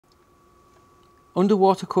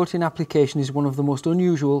Underwater coating application is one of the most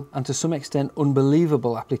unusual and to some extent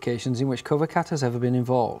unbelievable applications in which Covercat has ever been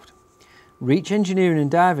involved. Reach Engineering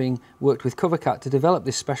and Diving worked with Covercat to develop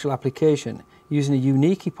this special application using a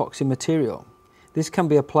unique epoxy material. This can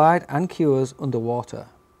be applied and cures underwater.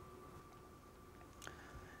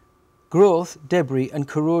 Growth, debris and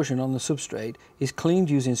corrosion on the substrate is cleaned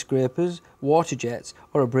using scrapers, water jets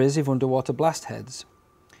or abrasive underwater blast heads.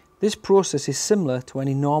 This process is similar to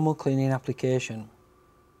any normal cleaning application.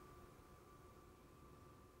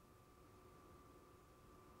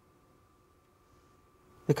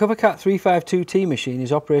 The Covercat 352T machine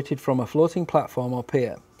is operated from a floating platform or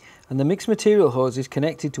pier, and the mixed material hose is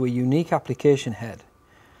connected to a unique application head.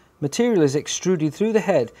 Material is extruded through the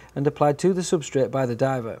head and applied to the substrate by the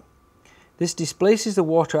diver. This displaces the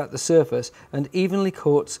water at the surface and evenly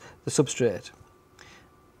coats the substrate.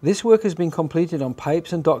 This work has been completed on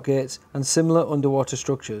pipes and dock gates and similar underwater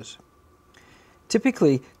structures.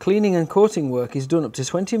 Typically, cleaning and coating work is done up to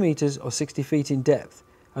 20 meters or 60 feet in depth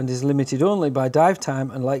and is limited only by dive time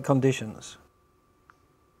and light conditions.